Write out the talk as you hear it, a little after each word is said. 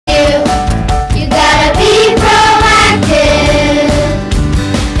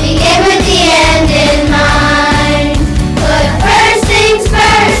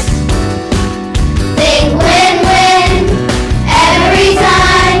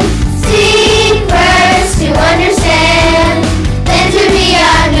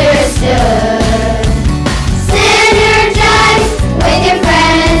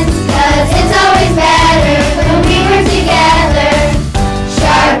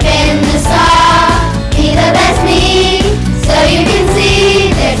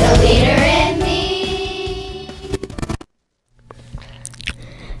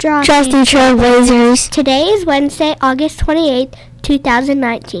Trusty Trailblazers. Today is Wednesday, August 28th,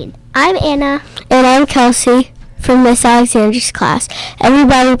 2019. I'm Anna. And I'm Kelsey from Miss Alexander's class.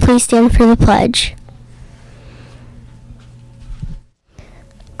 Everybody please stand for the pledge.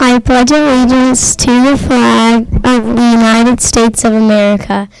 I pledge allegiance to the flag of the United States of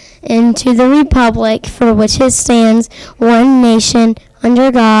America and to the republic for which it stands, one nation,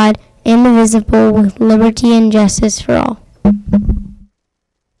 under God, indivisible, with liberty and justice for all.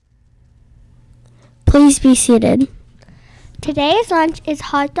 Please be seated. Today's lunch is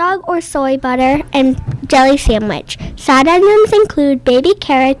hot dog or soy butter and jelly sandwich. Side items include baby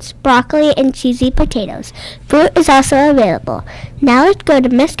carrots, broccoli, and cheesy potatoes. Fruit is also available. Now let's go to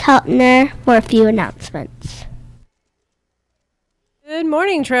Miss Keltner for a few announcements. Good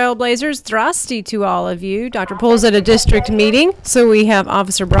morning, Trailblazers. Thrusty to all of you. Dr. Pool's at a district meeting, so we have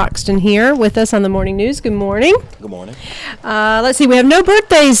Officer Broxton here with us on the morning news. Good morning. Good morning. Let's see, we have no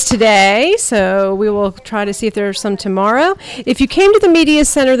birthdays today, so we will try to see if there are some tomorrow. If you came to the Media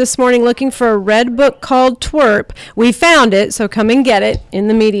Center this morning looking for a red book called Twerp, we found it, so come and get it in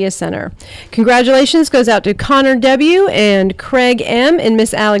the Media Center. Congratulations goes out to Connor W. and Craig M. in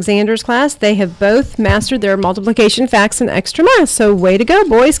Miss Alexander's class. They have both mastered their multiplication, facts, and extra math, so way to go,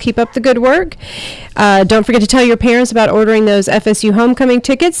 boys. Keep up the good work. Don't forget to tell your parents about ordering those FSU homecoming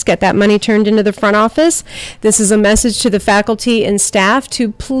tickets. Get that money turned into the front office. This is a message to the faculty and staff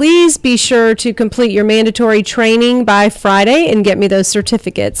to please be sure to complete your mandatory training by Friday and get me those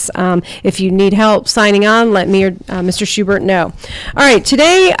certificates. If you need help signing on, let me or Mr. Schubert know. All right,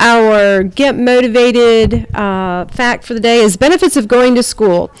 today our Get Motivated fact for the day is benefits of going to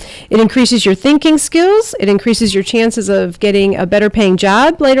school. It increases your thinking skills. It increases your chances of getting a better paying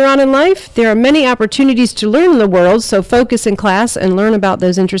job later on in life. There are many opportunities to learn in the world, so focus in class and learn about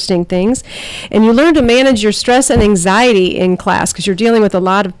those interesting things. And you learn to manage your stress and anxiety in class because you're dealing with a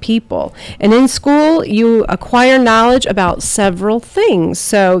lot of people. And in school, you acquire knowledge about several things.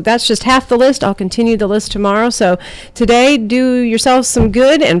 So that's just half the list. I'll continue the list tomorrow. So today, do yourself some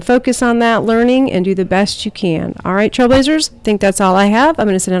good and focus on that learning and do the best you can. All right, Trailblazers, I think that's all I have. I'm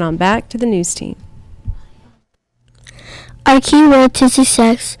going to send it on back to the news team. Our key word to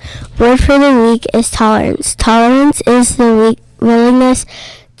success, word for the week, is tolerance. Tolerance is the willingness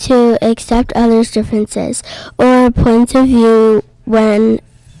to accept others' differences or points of view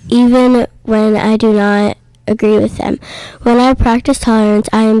even when I do not agree with them. When I practice tolerance,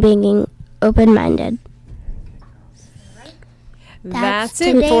 I am being open-minded. That's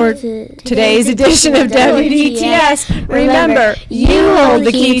it for today's edition of WDTS. Remember, you hold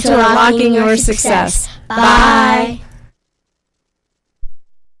the key to unlocking your success. Bye.